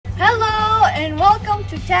Hello and welcome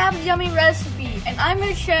to Tab's Yummy Recipe, and I'm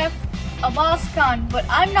your chef Abbas Khan, but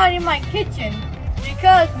I'm not in my kitchen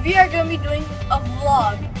because we are going to be doing a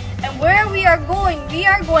vlog. And where we are going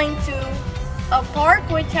to a park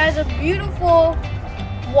which has a beautiful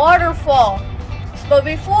waterfall. But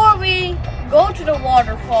before we go to the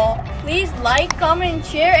waterfall, please like, comment, and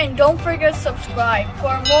share, and don't forget to subscribe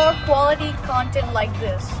for more quality content like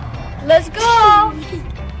this. Let's go!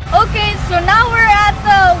 Okay, so now we're at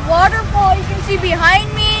the waterfall. You can see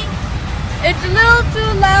behind me. It's a little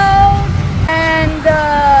too loud, and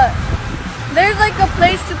there's like a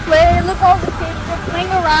place to play. Look, all the kids are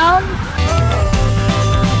playing around.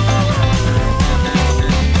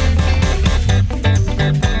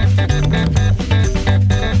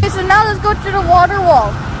 Okay, so now let's go to the water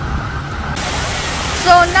wall.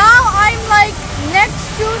 So now I'm like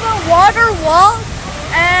next to the water wall,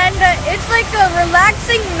 and it's like a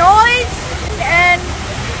relaxing noise, and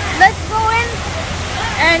let's go in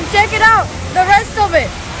and check it out, the rest of it.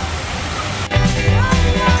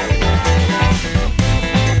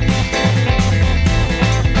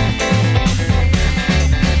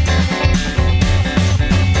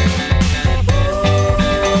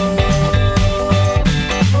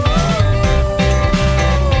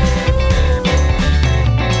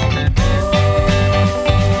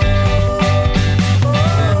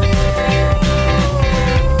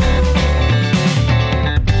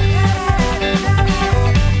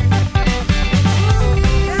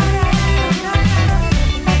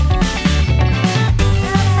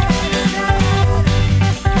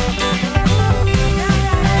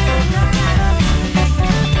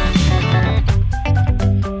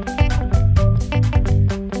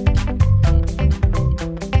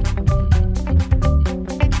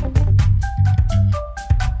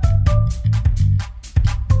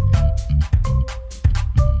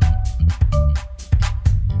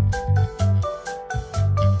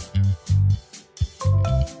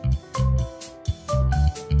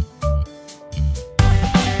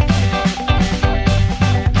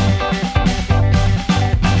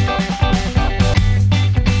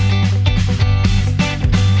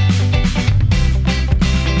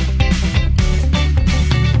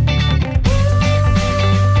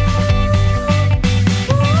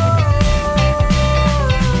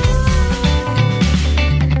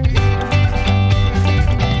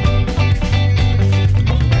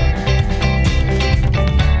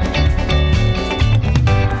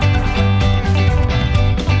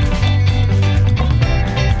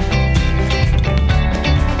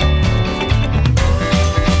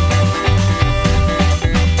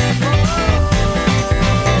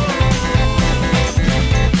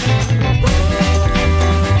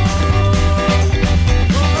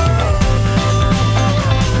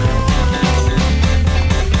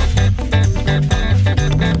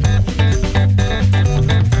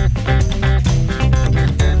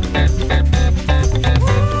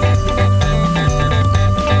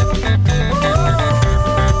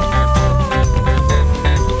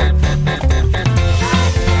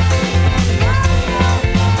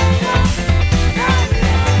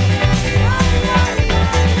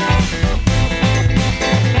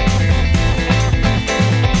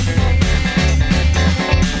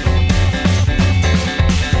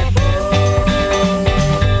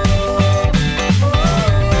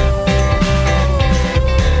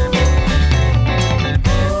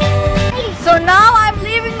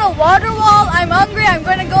 Water wall. I'm hungry. I'm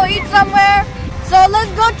gonna go eat somewhere. So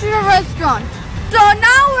let's go to the restaurant. So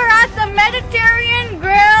now we're at the Mediterranean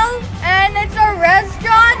Grill, and it's a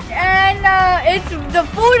restaurant, and the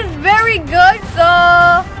food is very good. So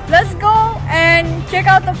let's go and check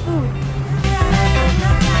out the food.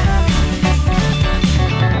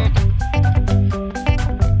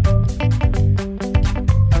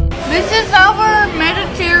 This is our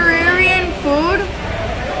Mediterranean food.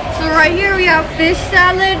 So right here we have fish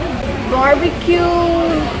salad, barbecue,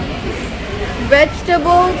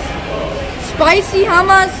 vegetables, spicy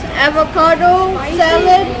hummus, avocado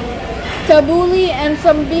salad, tabbouleh, and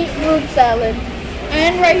some beetroot salad.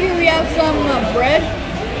 And right here we have some bread.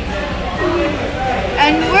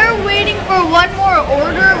 And we're waiting for one more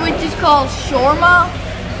order, which is called shawarma.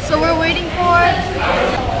 So we're waiting for it.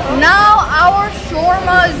 Now our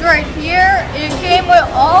shawarma is right here. It came with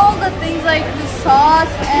all the things like the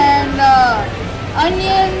sauce and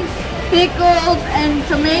onions, pickles, and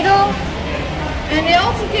tomato. And it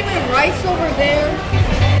also came with rice over there.